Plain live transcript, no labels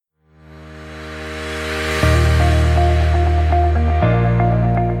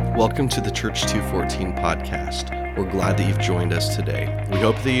Welcome to the Church 214 podcast. We're glad that you've joined us today. We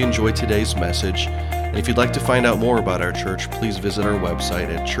hope that you enjoyed today's message. And if you'd like to find out more about our church, please visit our website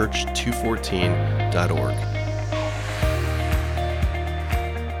at church214.org.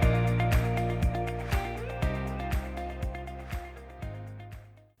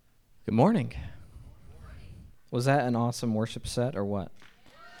 Good morning. Was that an awesome worship set or what?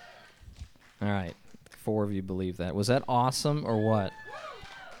 All right, 4 of you believe that. Was that awesome or what?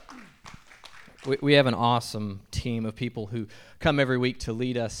 We have an awesome team of people who come every week to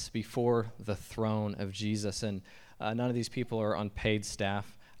lead us before the throne of Jesus, and none of these people are on paid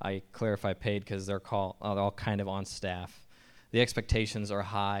staff. I clarify paid because they're all kind of on staff. The expectations are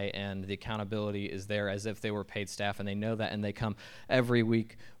high, and the accountability is there as if they were paid staff, and they know that, and they come every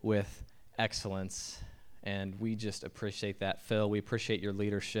week with excellence, and we just appreciate that. Phil, we appreciate your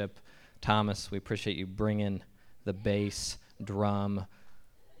leadership. Thomas, we appreciate you bringing the bass, drum,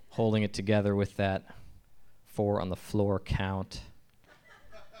 holding it together with that 4 on the floor count.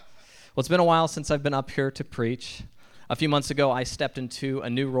 Well, it's been a while since I've been up here to preach. A few months ago, I stepped into a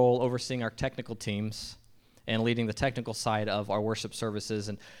new role overseeing our technical teams and leading the technical side of our worship services.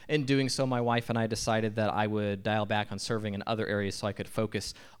 And in doing so, my wife and I decided that I would dial back on serving in other areas so I could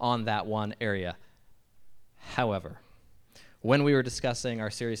focus on that one area. However, when we were discussing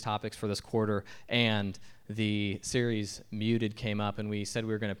our series topics for this quarter and the series Muted came up and we said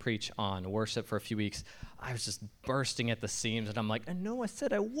we were going to preach on worship for a few weeks, I was just bursting at the seams, and I'm like, I know I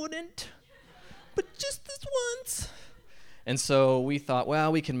said I wouldn't, but just this once. And so we thought,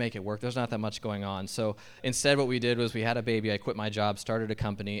 well, we can make it work. There's not that much going on. So instead what we did was we had a baby. I quit my job, started a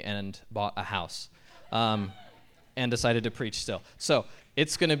company, and bought a house, and decided to preach still. So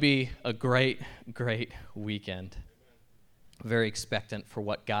it's going to be a great, great weekend. Very expectant for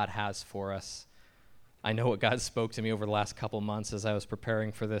what God has for us. I know what God spoke to me over the last couple months as I was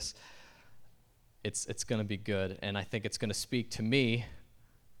preparing for this. It's going to be good, and I think it's going to speak to me,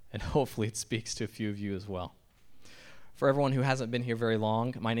 and hopefully it speaks to a few of you as well. For everyone who hasn't been here very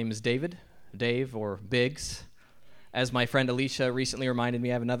long, my name is David, Dave or Biggs. As my friend Alicia recently reminded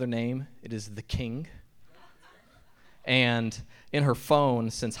me, I have another name. It is the King. And in her phone,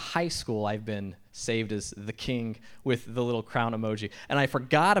 since high school, I've been saved as the King with the little crown emoji. And I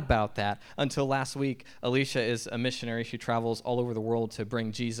forgot about that until last week. Alicia is a missionary. She travels all over the world to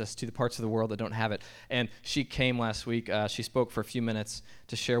bring Jesus to the parts of the world that don't have it. And she came last week. She spoke for a few minutes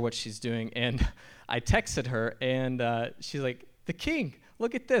to share what she's doing. And I texted her, and she's like, the King,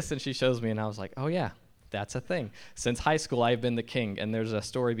 look at this. And she shows me, and I was like, oh, yeah, that's a thing. Since high school, I've been the King. And there's a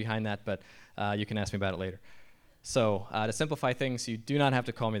story behind that, but you can ask me about it later. So to simplify things, you do not have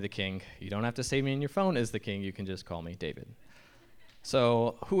to call me the King. You don't have to save me in your phone as the King. You can just call me David.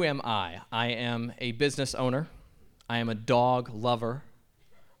 So who am I? I am a business owner. I am a dog lover.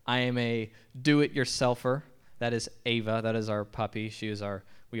 I am a do-it-yourselfer. That is Ava. That is our puppy.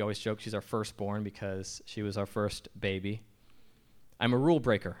 We always joke she's our firstborn because she was our first baby. I'm a rule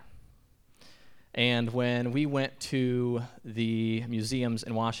breaker. And when we went to the museums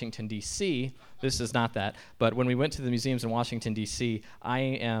in Washington, D.C., this is not that, but when we went to the museums in Washington, D.C., I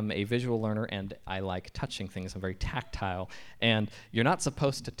am a visual learner, and I like touching things. I'm very tactile. And you're not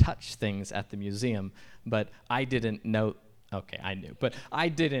supposed to touch things at the museum, but I didn't know. Okay, I knew, but I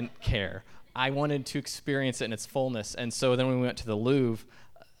didn't care. I wanted to experience it in its fullness. And so then when we went to the Louvre,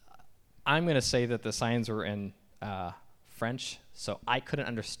 I'm going to say that the signs were in French, so I couldn't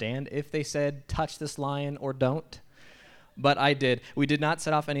understand if they said, touch this lion or don't. But I did. We did not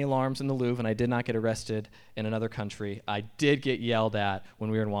set off any alarms in the Louvre, and I did not get arrested in another country. I did get yelled at when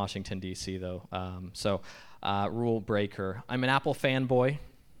we were in Washington, D.C., though. Rule breaker. I'm an Apple fanboy.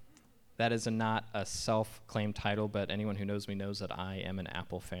 That is not a self-claimed title, but anyone who knows me knows that I am an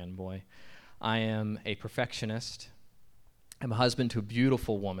Apple fanboy. I am a perfectionist. I'm a husband to a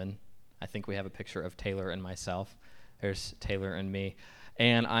beautiful woman. I think we have a picture of Taylor and myself. There's Taylor and me.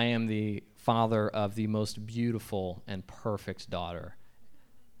 And I am the father of the most beautiful and perfect daughter.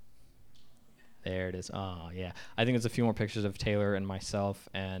 There it is. Oh, yeah. I think there's a few more pictures of Taylor and myself,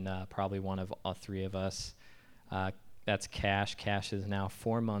 and probably one of all 3 of us. That's Cash. Cash is now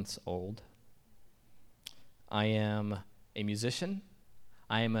 4 months old. I am a musician.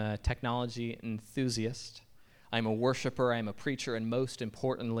 I am a technology enthusiast. I'm a worshiper. I'm a preacher. And most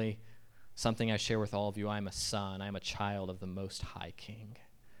importantly, something I share with all of you, I'm a son. I'm a child of the Most High King.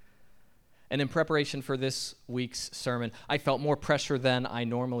 And in preparation for this week's sermon, I felt more pressure than I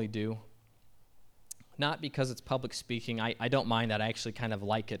normally do. Not because it's public speaking. I don't mind that. I actually kind of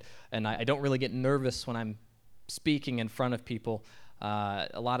like it. And I don't really get nervous when I'm speaking in front of people. A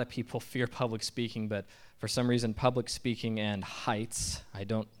lot of people fear public speaking, but for some reason, public speaking and heights, I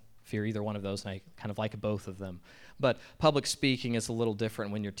don't fear either one of those, and I kind of like both of them. But public speaking is a little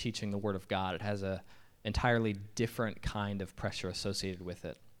different when you're teaching the Word of God. It has a entirely different kind of pressure associated with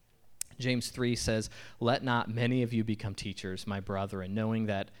it. James 3 says, "Let not many of you become teachers, my brethren, knowing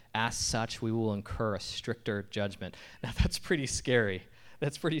that as such we will incur a stricter judgment." Now that's pretty scary.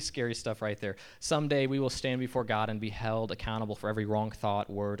 That's pretty scary stuff right there. Someday we will stand before God and be held accountable for every wrong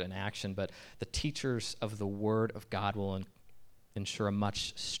thought, word, and action, but the teachers of the Word of God will ensure a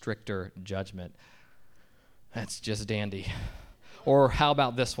much stricter judgment. That's just dandy. Or how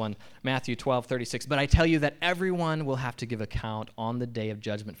about this one? Matthew 12:36. "But I tell you that everyone will have to give account on the day of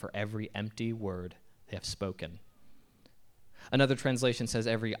judgment for every empty word they have spoken." Another translation says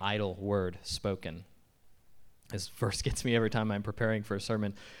every idle word spoken. This verse gets me every time I'm preparing for a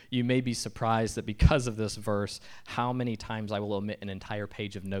sermon. You may be surprised that because of this verse, how many times I will omit an entire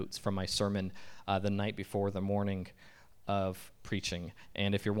page of notes from my sermon the night before the morning of preaching.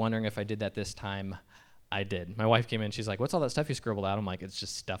 And if you're wondering if I did that this time, I did. My wife came in, she's like, "What's all that stuff you scribbled out?" I'm like, "It's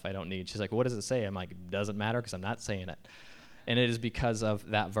just stuff I don't need." She's like, "What does it say?" I'm like, "It doesn't matter because I'm not saying it." And it is because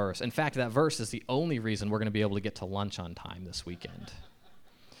of that verse. In fact, that verse is the only reason we're going to be able to get to lunch on time this weekend.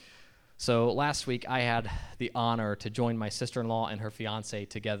 So last week, I had the honor to join my sister-in-law and her fiancé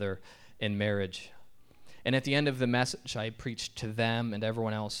together in marriage. And at the end of the message, I preached to them and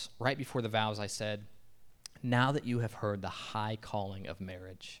everyone else. Right before the vows, I said, "Now that you have heard the high calling of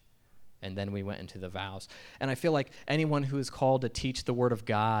marriage," and then we went into the vows. And I feel like anyone who is called to teach the Word of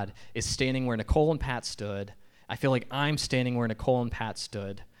God is standing where Nicole and Pat stood. I feel like I'm standing where Nicole and Pat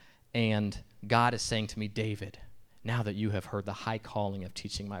stood, and God is saying to me, "David, now that you have heard the high calling of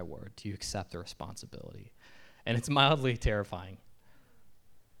teaching my word, do you accept the responsibility?" And it's mildly terrifying.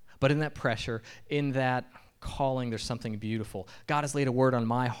 But in that pressure, in that calling, there's something beautiful. God has laid a word on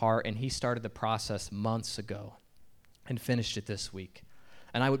my heart, and he started the process months ago and finished it this week.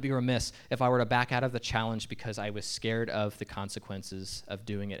 And I would be remiss if I were to back out of the challenge because I was scared of the consequences of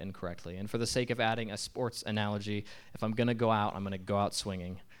doing it incorrectly. And for the sake of adding a sports analogy, if I'm going to go out, I'm going to go out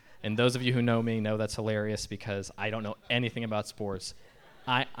swinging. And those of you who know me know that's hilarious because I don't know anything about sports.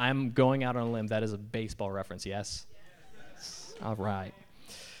 I'm going out on a limb. That is a baseball reference, yes? All right.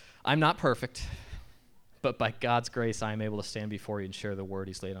 I'm not perfect, but by God's grace, I am able to stand before you and share the word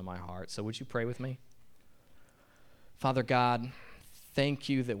he's laid on my heart. So would you pray with me? Father God, thank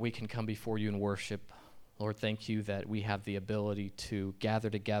you that we can come before you and worship. Lord, thank you that we have the ability to gather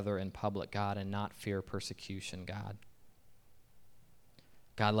together in public, God, and not fear persecution, God.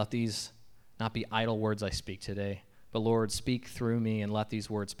 God, let these not be idle words I speak today, but Lord, speak through me and let these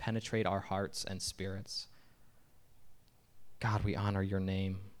words penetrate our hearts and spirits. God, we honor your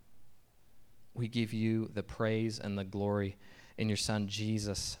name. We give you the praise and the glory in your Son,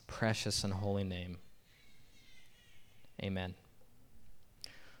 Jesus' precious and holy name. Amen.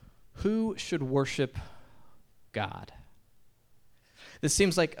 Who should worship God? This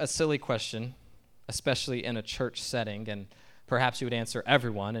seems like a silly question, especially in a church setting, and perhaps you would answer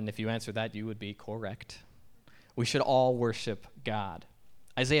everyone, and if you answer that, you would be correct. We should all worship God.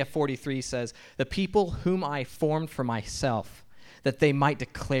 Isaiah 43 says, "The people whom I formed for myself, that they might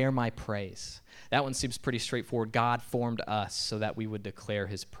declare my praise." That one seems pretty straightforward. God formed us so that we would declare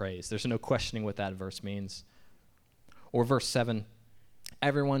his praise. There's no questioning what that verse means. Or verse 7,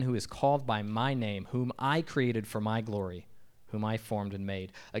 "Everyone who is called by my name, whom I created for my glory, whom I formed and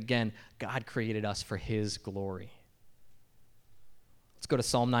made." Again, God created us for his glory. Let's go to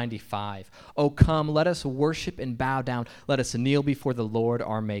Psalm 95. "Oh, come, let us worship and bow down. Let us kneel before the Lord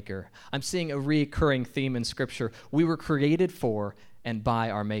our Maker." I'm seeing a recurring theme in Scripture. We were created for and by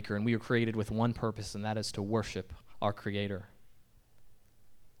our Maker, and we were created with one purpose, and that is to worship our Creator.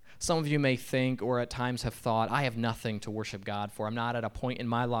 Some of you may think or at times have thought, I have nothing to worship God for. I'm not at a point in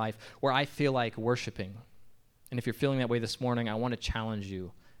my life where I feel like worshiping. And if you're feeling that way this morning, I want to challenge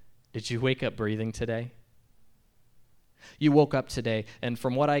you. Did you wake up breathing today? You woke up today, and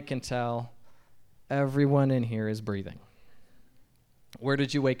from what I can tell, everyone in here is breathing. Where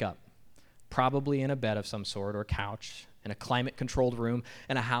did you wake up? Probably in a bed of some sort or a couch, in a climate-controlled room,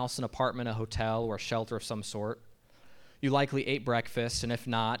 in a house, an apartment, a hotel, or a shelter of some sort. You likely ate breakfast, and if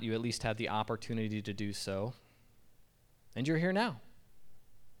not, you at least had the opportunity to do so. And you're here now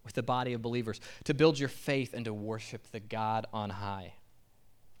with the body of believers to build your faith and to worship the God on high.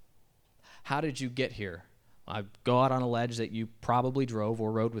 How did you get here? I go out on a ledge that you probably drove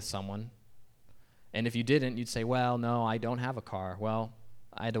or rode with someone. And if you didn't, you'd say, well, no, I don't have a car. Well,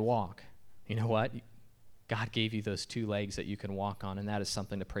 I had to walk. You know what? God gave you those two legs that you can walk on, and that is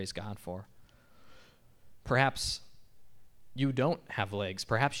something to praise God for. Perhaps you don't have legs.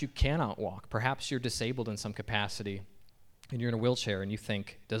 Perhaps you cannot walk. Perhaps you're disabled in some capacity. and you're in a wheelchair and you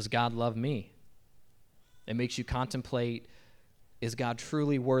think, does God love me? It makes you contemplate, is God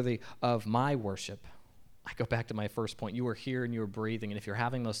truly worthy of my worship? I go back to my first point. You are here and you are breathing, and if you're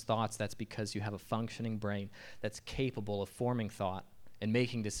having those thoughts, that's because you have a functioning brain that's capable of forming thought and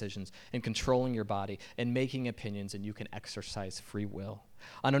making decisions and controlling your body and making opinions, and you can exercise free will.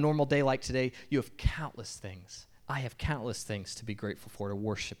 On a normal day like today, you have countless things. I have countless things to be grateful for, to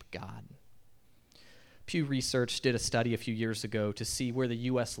worship God. Pew Research did a study a few years ago to see where the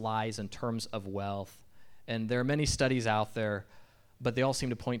U.S. lies in terms of wealth. And there are many studies out there, but they all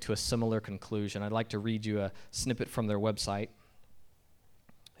seem to point to a similar conclusion. I'd like to read you a snippet from their website.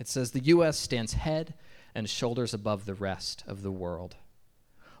 It says, the U.S. stands head and shoulders above the rest of the world.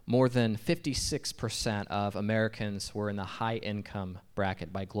 More than 56% of Americans were in the high-income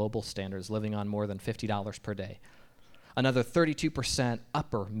bracket by global standards, living on more than $50 per day. Another 32%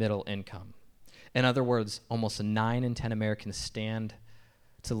 upper middle income. In other words, almost 9 in 10 Americans stand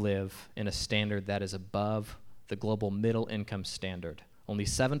to live in a standard that is above the global middle income standard. Only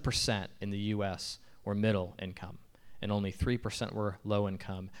 7% in the U.S. were middle income, and only 3% were low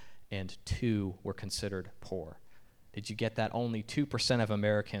income, and 2 were considered poor. Did you get that? Only 2% of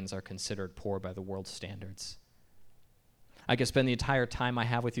Americans are considered poor by the world standards. I could spend the entire time I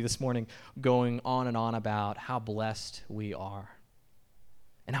have with you this morning going on and on about how blessed we are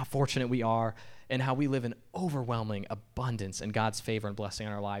and how fortunate we are and how we live in overwhelming abundance and God's favor and blessing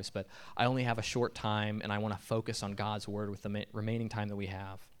in our lives. But I only have a short time, and I want to focus on God's word with the remaining time that we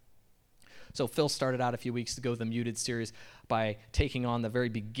have. So Phil started out a few weeks ago, the Muted series, by taking on the very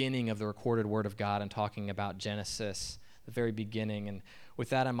beginning of the recorded word of God and talking about Genesis, the very beginning. And with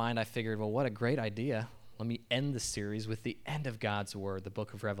that in mind, I figured, well, what a great idea. Let me end the series with the end of God's word, the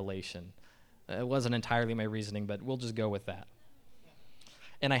book of Revelation. It wasn't entirely my reasoning, but we'll just go with that.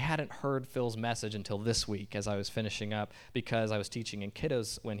 And I hadn't heard Phil's message until this week as I was finishing up, because I was teaching in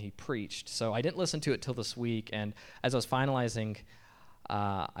kiddos when he preached. So I didn't listen to it till this week, and as I was finalizing,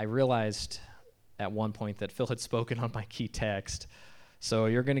 I realized at one point that Phil had spoken on my key text. So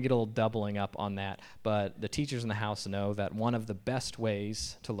you're going to get a little doubling up on that. But the teachers in the house know that one of the best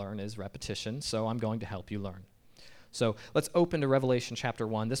ways to learn is repetition, so I'm going to help you learn. So let's open to Revelation chapter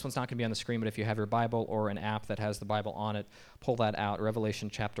 1. This one's not going to be on the screen, but if you have your Bible or an app that has the Bible on it, pull that out. Revelation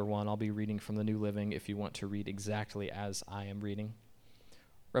chapter 1. I'll be reading from the New Living if you want to read exactly as I am reading.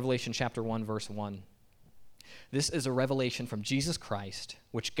 Revelation chapter 1, verse 1. This is a revelation from Jesus Christ,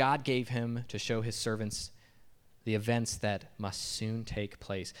 which God gave him to show his servants the events that must soon take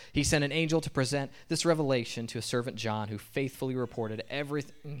place. He sent an angel to present this revelation to a servant John, who faithfully reported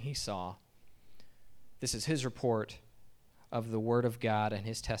everything he saw. This is his report of the word of God and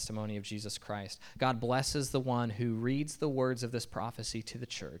his testimony of Jesus Christ. God blesses the one who reads the words of this prophecy to the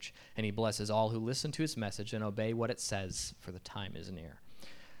church, and he blesses all who listen to his message and obey what it says, for the time is near.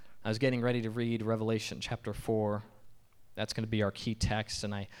 I was getting ready to read Revelation chapter 4. That's going to be our key text,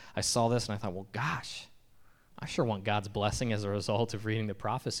 and I saw this and I thought, well, gosh, I sure want God's blessing as a result of reading the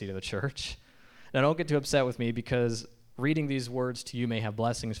prophecy to the church. Now, don't get too upset with me, because reading these words to you may have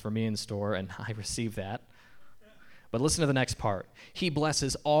blessings for me in store, and I receive that. But listen to the next part. He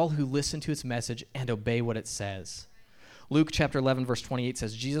blesses all who listen to his message and obey what it says. Luke chapter 11, verse 28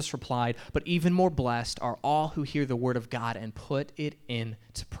 says, Jesus replied, but even more blessed are all who hear the word of God and put it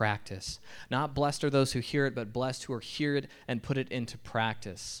into practice. Not blessed are those who hear it, but blessed who hear it and put it into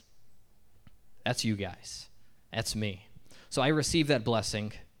practice. That's you guys. That's me. So I receive that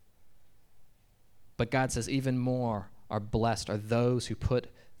blessing. But God says even more are blessed are those who put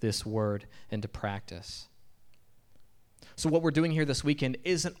this word into practice. So what we're doing here this weekend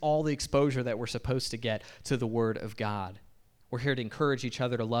isn't all the exposure that we're supposed to get to the word of God. We're here to encourage each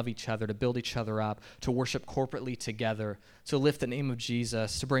other, to love each other, to build each other up, to worship corporately together, to lift the name of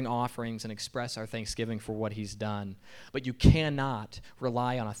Jesus, to bring offerings and express our thanksgiving for what he's done. But you cannot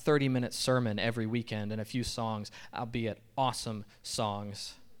rely on a 30-minute sermon every weekend and a few songs, albeit awesome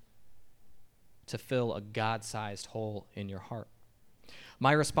songs, to fill a God-sized hole in your heart.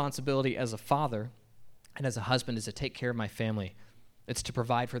 My responsibility as a father and as a husband is to take care of my family. It's to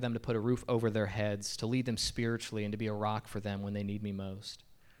provide for them, to put a roof over their heads, to lead them spiritually, and to be a rock for them when they need me most.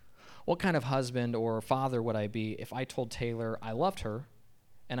 What kind of husband or father would I be if I told Taylor I loved her,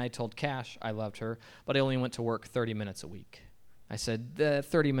 and I told Cash I loved her, but I only went to work 30 minutes a week? I said, the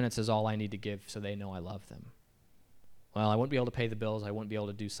 30 minutes is all I need to give so they know I love them. Well, I wouldn't be able to pay the bills. I wouldn't be able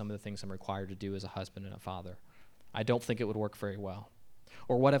to do some of the things I'm required to do as a husband and a father. I don't think it would work very well.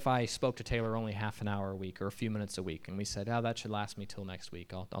 Or what if I spoke to Taylor only half an hour a week or a few minutes a week, and we said, that should last me till next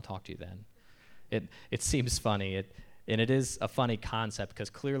week. I'll talk to you then. It seems funny, and it is a funny concept, because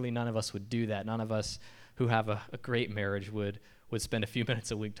clearly none of us would do that. None of us who have a great marriage would spend a few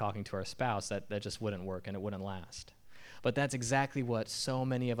minutes a week talking to our spouse. That just wouldn't work and it wouldn't last. But that's exactly what so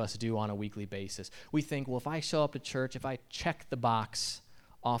many of us do on a weekly basis. We think, well, if I show up to church, if I check the box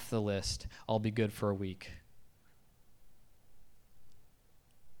off the list, I'll be good for a week.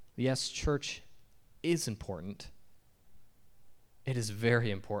 Yes, church is important. It is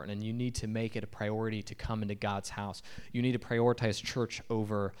very important, and you need to make it a priority to come into God's house. You need to prioritize church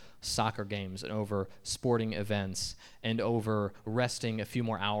over soccer games and over sporting events and over resting a few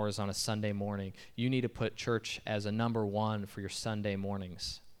more hours on a Sunday morning. You need to put church as a number one for your Sunday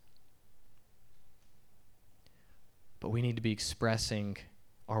mornings. But we need to be expressing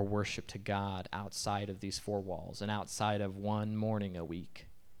our worship to God outside of these four walls and outside of one morning a week.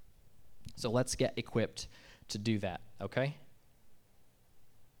 So let's get equipped to do that, okay?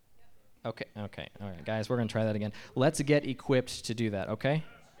 Okay, all right, guys, we're going to try that again. Let's get equipped to do that, okay?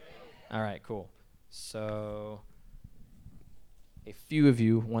 All right, cool. So a few of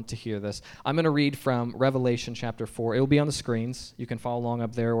you want to hear this. I'm going to read from Revelation chapter 4. It will be on the screens. You can follow along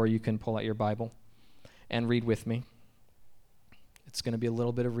up there, or you can pull out your Bible and read with me. It's going to be a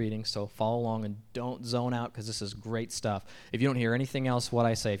little bit of reading, so follow along and don't zone out because this is great stuff. If you don't hear anything else what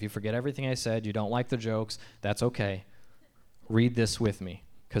I say, if you forget everything I said, you don't like the jokes, that's okay. Read this with me,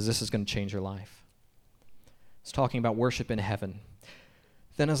 because this is going to change your life. It's talking about worship in heaven.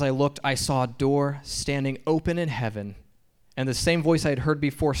 Then as I looked, I saw a door standing open in heaven, and the same voice I had heard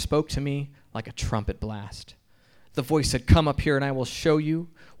before spoke to me like a trumpet blast. The voice said, "Come up here, and I will show you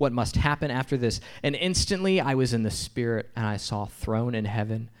what must happen after this." And instantly I was in the Spirit, and I saw a throne in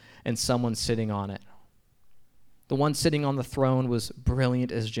heaven and someone sitting on it. The one sitting on the throne was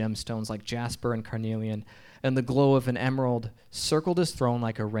brilliant as gemstones, like jasper and carnelian, and the glow of an emerald circled his throne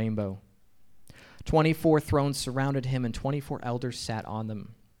like a rainbow. 24 thrones surrounded him, and 24 elders sat on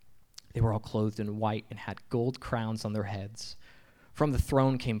them. They were all clothed in white and had gold crowns on their heads. From the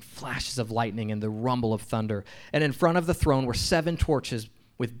throne came flashes of lightning and the rumble of thunder, and in front of the throne were 7 torches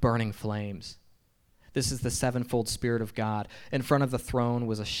with burning flames. This is the sevenfold Spirit of God. In front of the throne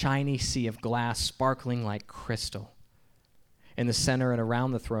was a shiny sea of glass sparkling like crystal. In the center and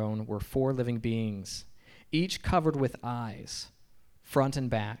around the throne were 4 living beings, each covered with eyes, front and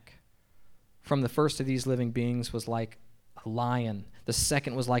back. From the first of these living beings was like a lion, the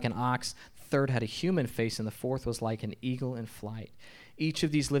second was like an ox, the third had a human face, and the fourth was like an eagle in flight. Each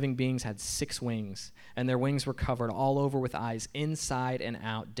of these living beings had 6 wings, and their wings were covered all over with eyes, inside and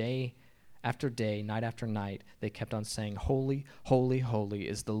out, day after day, night after night. They kept on saying, "Holy, holy, holy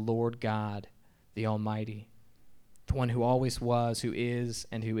is the Lord God, the Almighty, the one who always was, who is,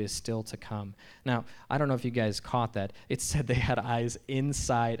 and who is still to come." Now, I don't know if you guys caught that. It said they had eyes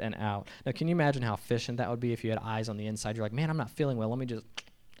inside and out. Now, can you imagine how efficient that would be if you had eyes on the inside? You're like, man, I'm not feeling well. Let me just,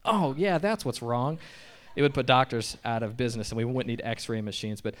 oh, yeah, that's what's wrong. It would put doctors out of business, and we wouldn't need x-ray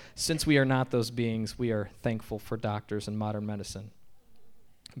machines. But since we are not those beings, we are thankful for doctors and modern medicine.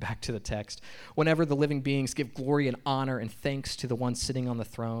 Back to the text. Whenever the living beings give glory and honor and thanks to the one sitting on the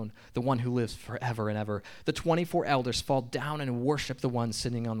throne, the one who lives forever and ever, the 24 elders fall down and worship the one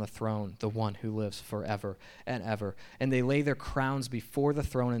sitting on the throne, the one who lives forever and ever. And they lay their crowns before the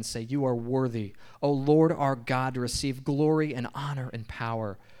throne and say, "You are worthy, O Lord our God, to receive glory and honor and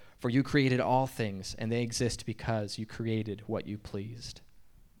power. For you created all things, and they exist because you created what you pleased."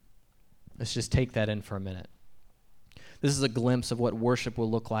 Let's just take that in for a minute. This is a glimpse of what worship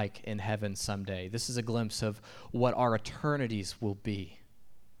will look like in heaven someday. This is a glimpse of what our eternities will be.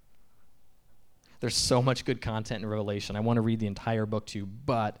 There's so much good content in Revelation. I want to read the entire book to you,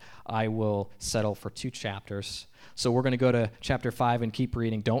 but I will settle for 2 chapters. So we're going to go to chapter 5 and keep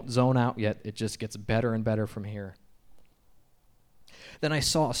reading. Don't zone out yet. It just gets better and better from here. Then I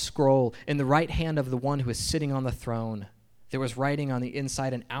saw a scroll in the right hand of the one who is sitting on the throne. There was writing on the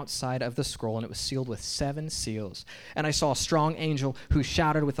inside and outside of the scroll, and it was sealed with 7 seals. And I saw a strong angel who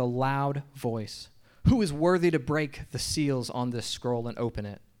shouted with a loud voice, "Who is worthy to break the seals on this scroll and open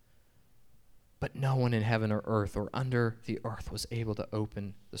it?" But no one in heaven or earth or under the earth was able to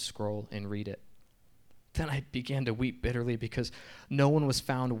open the scroll and read it. Then I began to weep bitterly because no one was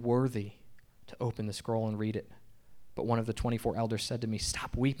found worthy to open the scroll and read it. But one of the 24 elders said to me,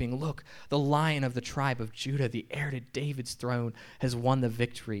 "Stop weeping. Look, the Lion of the tribe of Judah, the heir to David's throne, has won the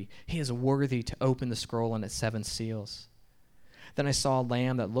victory. He is worthy to open the scroll and its 7 seals." Then I saw a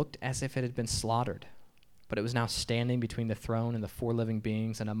lamb that looked as if it had been slaughtered, but it was now standing between the throne and the 4 living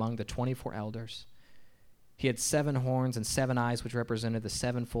beings and among the 24 elders. He had 7 horns and 7 eyes, which represented the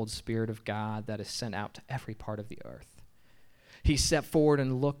sevenfold Spirit of God that is sent out to every part of the earth. He stepped forward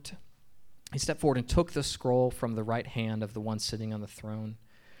and took the scroll from the right hand of the one sitting on the throne.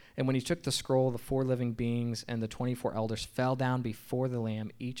 And when he took the scroll, the 4 living beings and the 24 elders fell down before the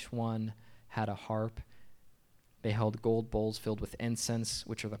Lamb. Each one had a harp. They held gold bowls filled with incense,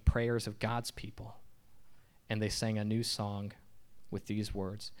 which are the prayers of God's people. And they sang a new song with these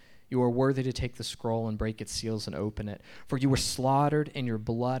words: "You are worthy to take the scroll and break its seals and open it, for you were slaughtered, and your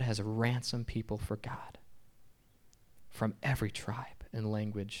blood has ransomed people for God from every tribe and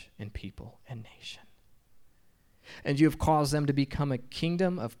language and people and nation. And you have caused them to become a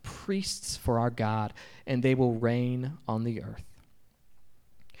kingdom of priests for our God, and they will reign on the earth."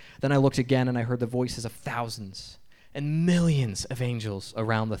 Then I looked again, and I heard the voices of thousands and millions of angels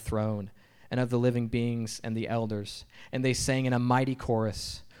around the throne, and of the living beings and the elders. And they sang in a mighty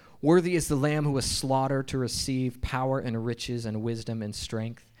chorus, "Worthy is the Lamb who was slaughtered to receive power and riches and wisdom and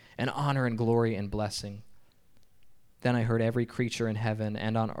strength and honor and glory and blessing." Then I heard every creature in heaven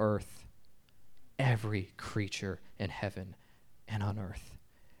and on earth, every creature in heaven and on earth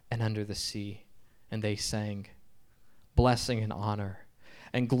and under the sea, and they sang, "Blessing and honor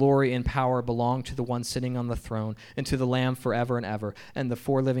and glory and power belong to the one sitting on the throne and to the Lamb forever and ever." And the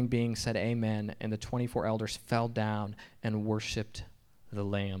 4 living beings said, "Amen." And the 24 elders fell down and worshiped the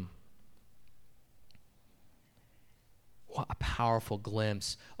Lamb. What a powerful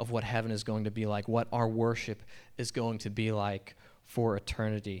glimpse of what heaven is going to be like, what our worship is going to be like for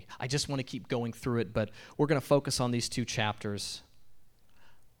eternity. I just want to keep going through it, but we're going to focus on these 2 chapters.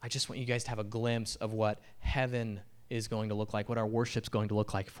 I just want you guys to have a glimpse of what heaven is going to look like, what our worship's going to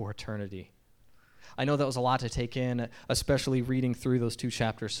look like for eternity. I know that was a lot to take in, especially reading through those 2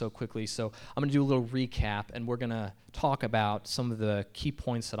 chapters so quickly, so I'm going to do a little recap, and we're going to talk about some of the key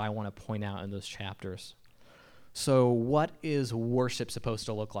points that I want to point out in those chapters. So what is worship supposed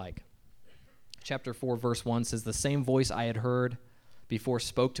to look like? Chapter 4, verse 1 says, "The same voice I had heard before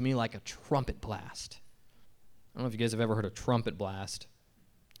spoke to me like a trumpet blast." I don't know if you guys have ever heard a trumpet blast.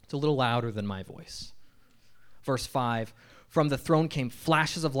 It's a little louder than my voice. Verse 5, "From the throne came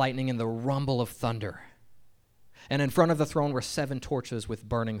flashes of lightning and the rumble of thunder. And in front of the throne were 7 torches with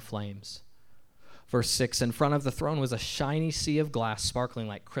burning flames." Verse 6, "In front of the throne was a shiny sea of glass sparkling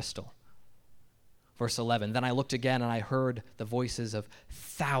like crystal." Verse 11, "Then I looked again and I heard the voices of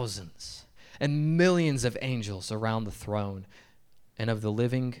thousands and millions of angels around the throne and of the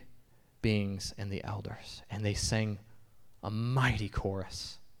living beings and the elders. And they sang a mighty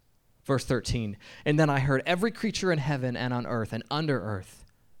chorus." Verse 13, "And then I heard every creature in heaven and on earth and under earth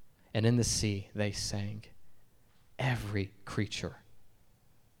and in the sea," they sang. Every creature,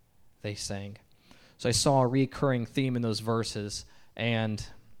 they sang. So I saw a recurring theme in those verses, and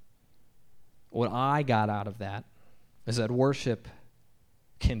what I got out of that is that worship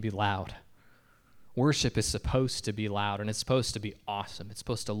can be loud. Worship is supposed to be loud, and it's supposed to be awesome. It's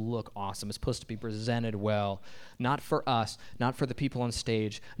supposed to look awesome. It's supposed to be presented well, not for us, not for the people on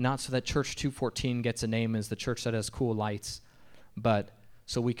stage, not so that Church 214 gets a name as the church that has cool lights, but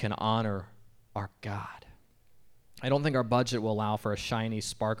so we can honor our God. I don't think our budget will allow for a shiny,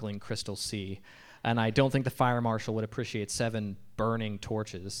 sparkling crystal sea, and I don't think the fire marshal would appreciate 7 burning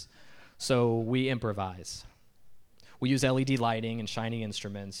torches, so we improvise. We use LED lighting and shiny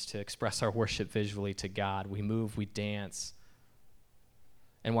instruments to express our worship visually to God. We move, we dance.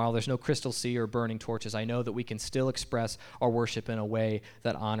 And while there's no crystal sea or burning torches, I know that we can still express our worship in a way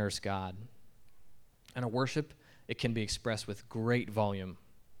that honors God. And our worship, it can be expressed with great volume.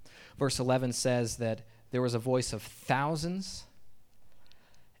 Verse 11 says that there was a voice of thousands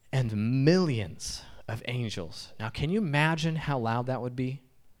and millions of angels. Now, can you imagine how loud that would be?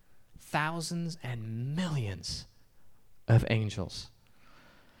 Thousands and millions of angels.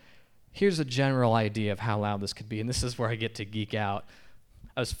 Here's a general idea of how loud this could be, and this is where I get to geek out.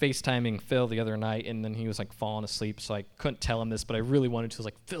 I was FaceTiming Phil the other night, and then he was like falling asleep, so I couldn't tell him this, but I really wanted to. I was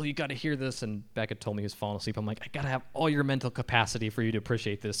like, "Phil, you got to hear this," and Becca told me he was falling asleep. I'm like, "I got to have all your mental capacity for you to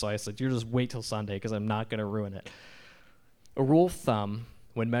appreciate this," so I said, "You just wait till Sunday, because I'm not going to ruin it." A rule of thumb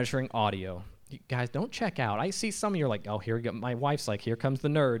when measuring audio, you guys, don't check out. I see some of you are like, "Oh, here we go." My wife's like, "Here comes the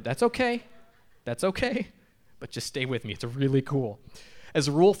nerd." That's okay. That's okay. But just stay with me. It's really cool. As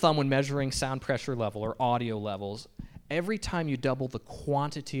a rule of thumb, when measuring sound pressure level or audio levels, every time you double the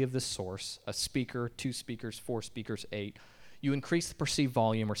quantity of the source, a speaker, 2 speakers, 4 speakers, 8, you increase the perceived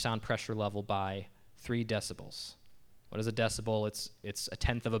volume or sound pressure level by 3 decibels. What is a decibel? It's a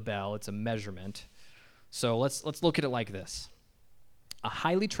tenth of a bell. It's a measurement. So let's look at it like this. A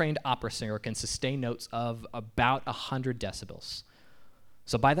highly trained opera singer can sustain notes of about 100 decibels.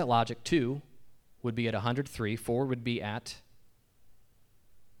 So by that logic, 2 would be at 103, 4 would be at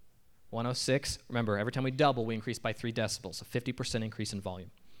 106. Remember, every time we double, we increase by 3 decibels, a 50% increase in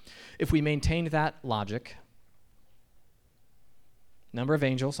volume. If we maintained that logic, number of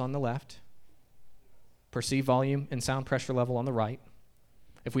angels on the left, perceived volume and sound pressure level on the right.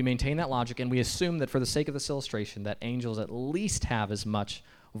 If we maintain that logic and we assume that for the sake of this illustration that angels at least have as much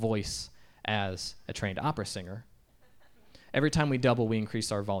voice as a trained opera singer, every time we double, we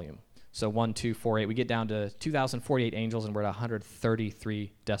increase our volume. So 1, 2, 4, 8, we get down to 2,048 angels and we're at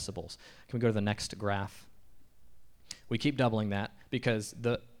 133 decibels. Can we go to the next graph? We keep doubling that because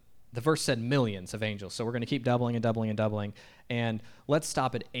the verse said millions of angels. So we're going to keep doubling and doubling and doubling. And let's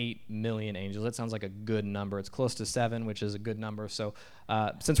stop at 8 million angels. That sounds like a good number. It's close to 7, which is a good number. So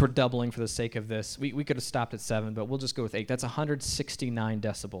since we're doubling for the sake of this, we could have stopped at 7, but we'll just go with 8. That's 169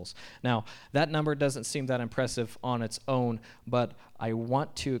 decibels. Now, that number doesn't seem that impressive on its own, but I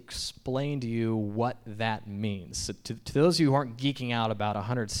want to explain to you what that means. So to those of you who aren't geeking out about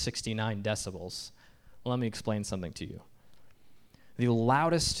 169 decibels, let me explain something to you. The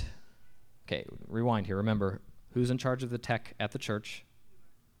loudest... Okay, rewind here. Remember, who's in charge of the tech at the church?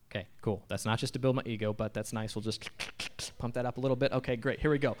 Okay, cool. That's not just to build my ego, but that's nice. We'll just pump that up a little bit. Okay, great.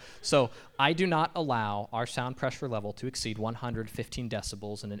 Here we go. So I do not allow our sound pressure level to exceed 115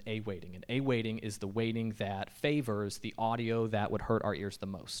 decibels in an A weighting. An A weighting is the weighting that favors the audio that would hurt our ears the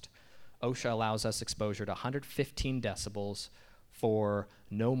most. OSHA allows us exposure to 115 decibels for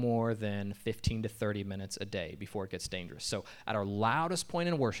no more than 15 to 30 minutes a day before it gets dangerous. So at our loudest point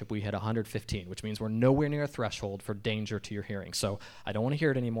in worship, we hit 115, which means we're nowhere near a threshold for danger to your hearing. So I don't want to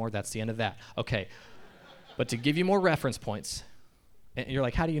hear it anymore. That's the end of that. Okay. But to give you more reference points, and you're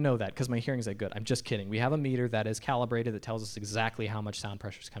like, how do you know that? Because my hearing's that good. I'm just kidding. We have a meter that is calibrated that tells us exactly how much sound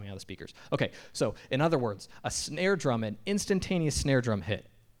pressure is coming out of the speakers. Okay, so in other words, a snare drum, an instantaneous snare drum hit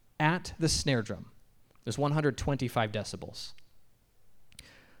at the snare drum is 125 decibels.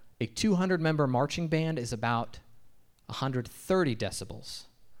 A 200-member marching band is about 130 decibels.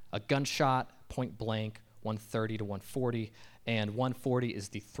 A gunshot, point blank, 130 to 140, and 140 is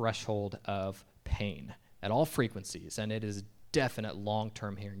the threshold of pain at all frequencies, and it is definite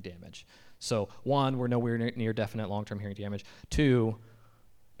long-term hearing damage. So 1, we're nowhere near definite long-term hearing damage. 2,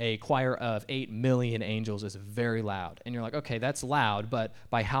 a choir of 8 million angels is very loud. And you're like, okay, that's loud, but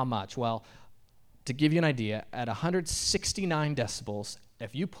by how much? Well, to give you an idea, at 169 decibels,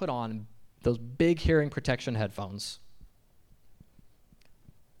 if you put on those big hearing protection headphones,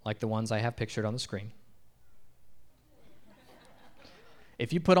 like the ones I have pictured on the screen,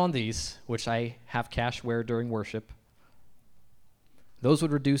 if you put on these, which I have Cash wear during worship, those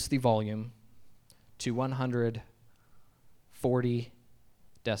would reduce the volume to 140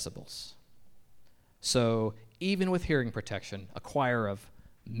 decibels. So even with hearing protection, a choir of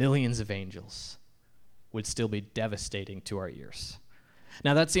millions of angels would still be devastating to our ears.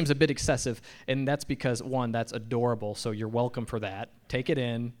 Now, that seems a bit excessive, and that's because, 1, that's adorable, so you're welcome for that. Take it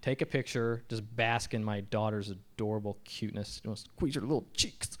in, take a picture, just bask in my daughter's adorable cuteness. Squeeze her little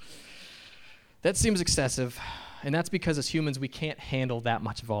cheeks. That seems excessive, and that's because as humans, we can't handle that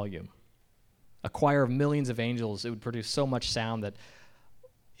much volume. A choir of millions of angels, it would produce so much sound that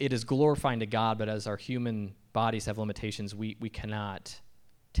it is glorifying to God, but as our human bodies have limitations, we cannot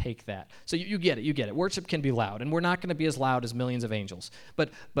take that. So you get it. Worship can be loud, and we're not going to be as loud as millions of angels.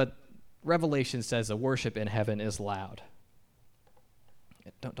 But Revelation says the worship in heaven is loud.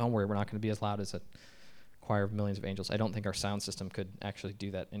 Don't worry, we're not going to be as loud as a choir of millions of angels. I don't think our sound system could actually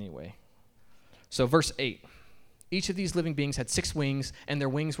do that anyway. So verse 8. Each of these living beings had 6 wings, and their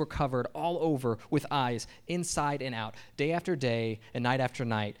wings were covered all over with eyes, inside and out. Day after day and night after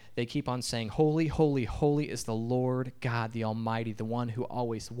night, they keep on saying, Holy, holy, holy is the Lord God, the Almighty, the one who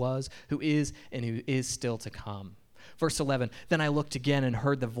always was, who is, and who is still to come. Verse 11, then I looked again and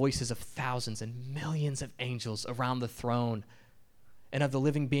heard the voices of thousands and millions of angels around the throne, and of the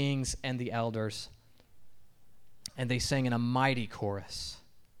living beings and the elders. And they sang in a mighty chorus,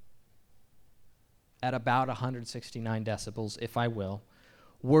 at about 169 decibels, if I will.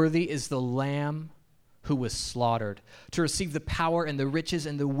 Worthy is the Lamb who was slaughtered to receive the power and the riches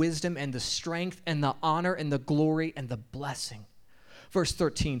and the wisdom and the strength and the honor and the glory and the blessing. Verse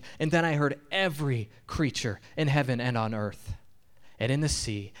 13, and then I heard every creature in heaven and on earth and in the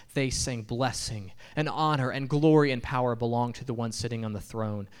sea, they sang blessing and honor and glory and power belong to the one sitting on the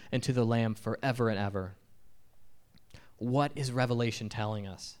throne and to the Lamb forever and ever. What is Revelation telling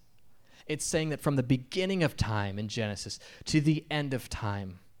us? It's saying that from the beginning of time in Genesis to the end of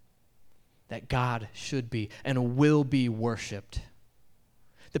time, that God should be and will be worshiped.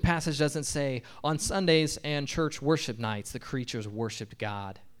 The passage doesn't say, on Sundays and church worship nights, the creatures worshiped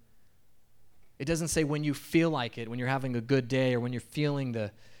God. It doesn't say when you feel like it, when you're having a good day, or when you're feeling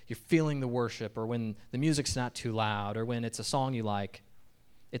the worship, or when the music's not too loud, or when it's a song you like.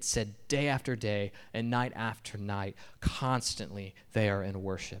 It said day after day and night after night, constantly they are in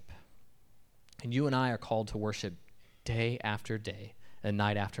worship. And you and I are called to worship day after day and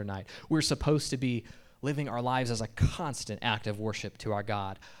night after night. We're supposed to be living our lives as a constant act of worship to our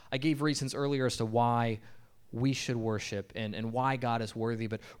God. I gave reasons earlier as to why we should worship and why God is worthy,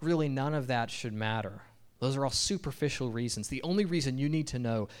 but really none of that should matter. Those are all superficial reasons. The only reason you need to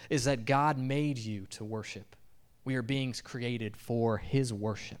know is that God made you to worship. We are beings created for his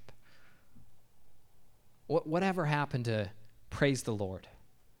worship. Whatever happened to praise the Lord?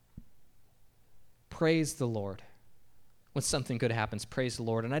 Praise the Lord. When something good happens, praise the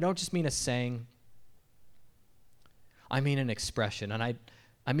Lord. And I don't just mean a saying. I mean an expression. And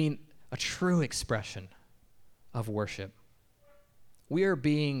I mean a true expression of worship. We are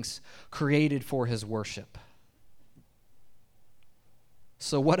beings created for his worship.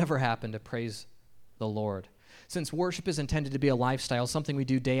 So whatever happened to praise the Lord? Since worship is intended to be a lifestyle, something we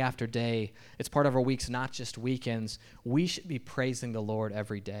do day after day, it's part of our weeks, not just weekends, we should be praising the Lord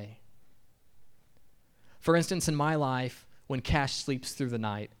every day. For instance, in my life, when Cash sleeps through the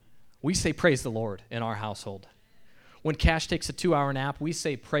night, we say praise the Lord in our household. When Cash takes a 2-hour nap, we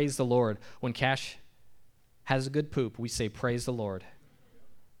say praise the Lord. When Cash has a good poop, we say praise the Lord.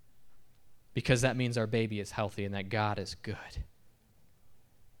 Because that means our baby is healthy and that God is good.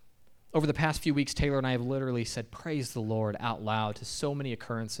 Over the past few weeks, Taylor and I have literally said praise the Lord out loud to so many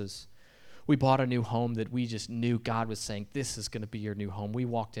occurrences. We bought a new home that we just knew God was saying, this is going to be your new home. We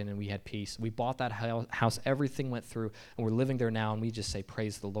walked in and we had peace. We bought that house, everything went through, and we're living there now, and we just say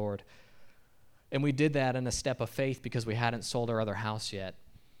praise the Lord. And we did that in a step of faith because we hadn't sold our other house yet,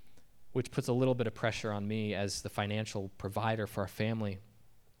 which puts a little bit of pressure on me as the financial provider for our family.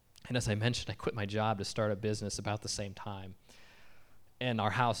 And as I mentioned, I quit my job to start a business about the same time. And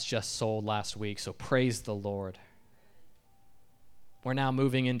our house just sold last week, so praise the Lord. We're now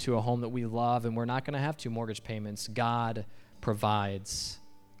moving into a home that we love, and we're not going to have 2 mortgage payments. God provides.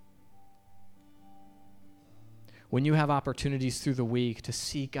 When you have opportunities through the week to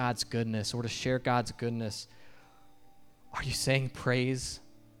see God's goodness or to share God's goodness, are you saying praise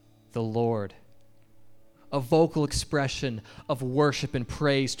the Lord? A vocal expression of worship and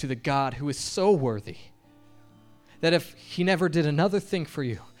praise to the God who is so worthy that if he never did another thing for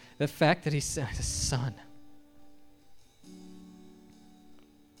you, the fact that he sent his son,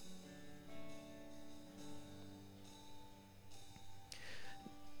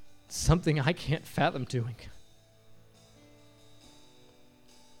 something I can't fathom doing.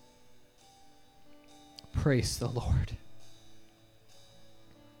 Praise the Lord.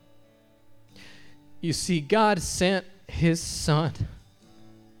 You see, God sent his son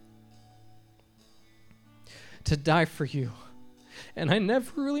to die for you. And I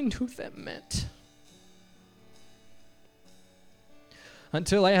never really knew what that meant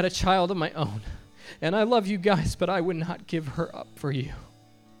until I had a child of my own. And I love you guys, but I would not give her up for you.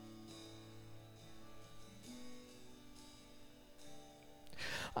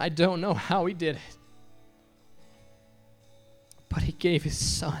 I don't know how he did it, but he gave his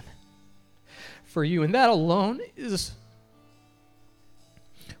son for you, and that alone is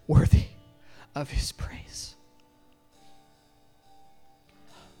worthy of his praise.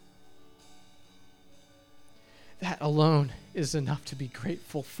 That alone is enough to be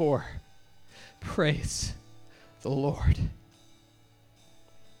grateful for. Praise the Lord.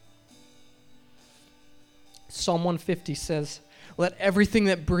 Psalm 150 says, let everything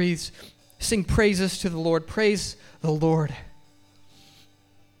that breathes sing praises to the Lord. Praise the Lord.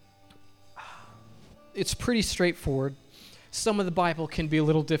 It's pretty straightforward. Some of the Bible can be a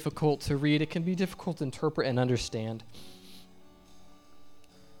little difficult to read. It can be difficult to interpret and understand.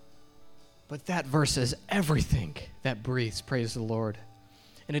 But that verse says everything that breathes, praise the Lord.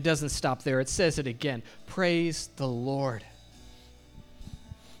 And it doesn't stop there. It says it again. Praise the Lord.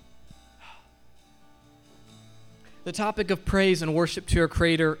 The topic of praise and worship to our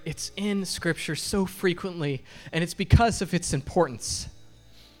Creator, it's in Scripture so frequently, and it's because of its importance.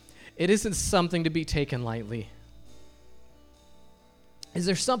 It isn't something to be taken lightly. Is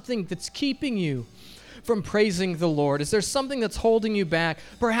there something that's keeping you from praising the Lord? Is there something that's holding you back?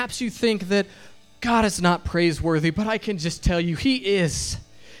 Perhaps you think that God is not praiseworthy, but I can just tell you He is.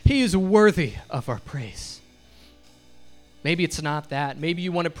 He is worthy of our praise. Maybe it's not that. Maybe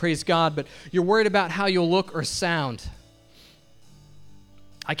you want to praise God, but you're worried about how you'll look or sound.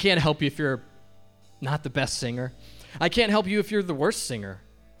 I can't help you if you're not the best singer. I can't help you if you're the worst singer.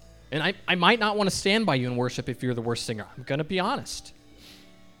 And I might not want to stand by you in worship if you're the worst singer. I'm going to be honest.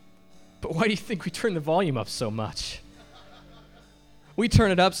 But why do you think we turn the volume up so much? We turn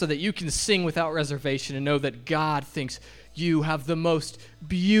it up so that you can sing without reservation and know that God thinks You have the most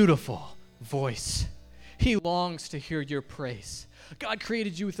beautiful voice. He longs to hear your praise. God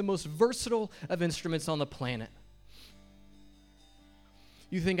created you with the most versatile of instruments on the planet.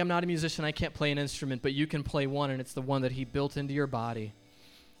 You think I'm not a musician, I can't play an instrument, but you can play one, and it's the one that he built into your body.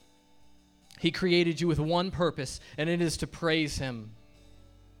 He created you with one purpose, and it is to praise him.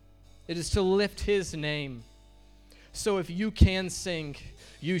 It is to lift his name. So if you can sing,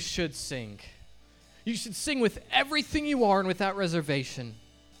 you should sing. You should sing with everything you are and without reservation.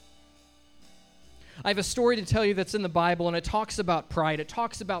 I have a story to tell you that's in the Bible, and it talks about pride. It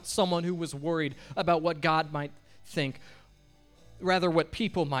talks about someone who was worried about what God might think, rather what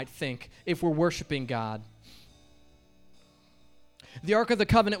people might think if we're worshiping God. The Ark of the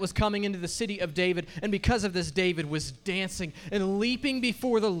Covenant was coming into the city of David, and because of this, David was dancing and leaping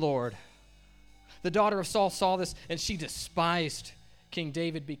before the Lord. The daughter of Saul saw this, and she despised King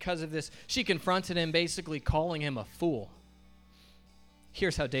David because of this. She confronted him, basically calling him a fool.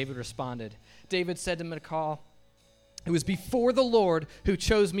 Here's how David responded. David said to Michal, "It was before the Lord who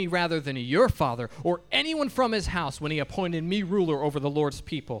chose me rather than your father or anyone from his house when he appointed me ruler over the Lord's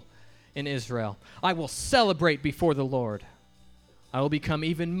people in Israel. I will celebrate before the Lord. I will become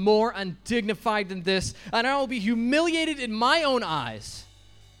even more undignified than this, and I will be humiliated in my own eyes.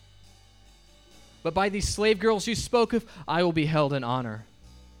 But by these slave girls you spoke of, I will be held in honor."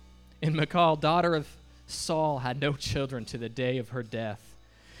 And Michal, daughter of Saul, had no children to the day of her death.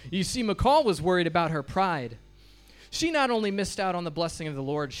 You see, Michal was worried about her pride. She not only missed out on the blessing of the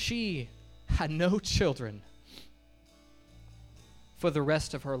Lord, she had no children for the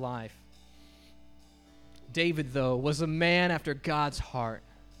rest of her life. David, though, was a man after God's heart.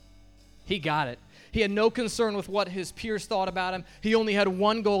 He got it. He had no concern with what his peers thought about him. He only had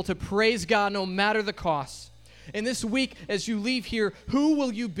one goal: to praise God no matter the cost. And this week, as you leave here, who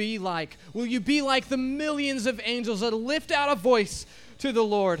will you be like? Will you be like the millions of angels that lift out a voice to the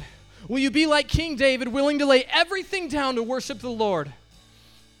Lord? Will you be like King David, willing to lay everything down to worship the Lord?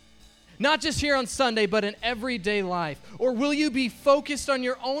 Not just here on Sunday, but in everyday life. Or will you be focused on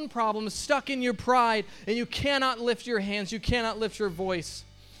your own problems, stuck in your pride, and you cannot lift your hands, you cannot lift your voice?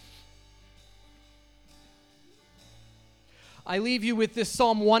 I leave you with this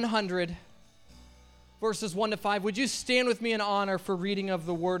Psalm 100, verses 1 to 5. Would you stand with me in honor for reading of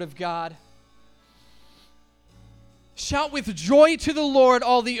the Word of God? Shout with joy to the Lord,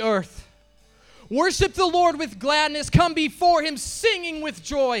 all the earth. Worship the Lord with gladness. Come before him singing with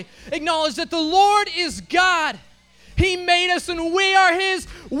joy. Acknowledge that the Lord is God. He made us and we are his.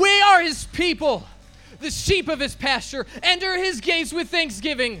 We are his people, the sheep of his pasture. Enter his gates with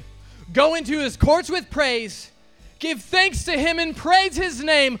thanksgiving. Go into his courts with praise. Give thanks to him and praise his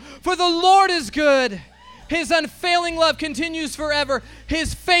name, for the Lord is good. His unfailing love continues forever.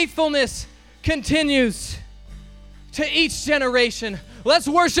 His faithfulness continues to each generation. Let's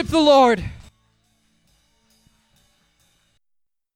worship the Lord.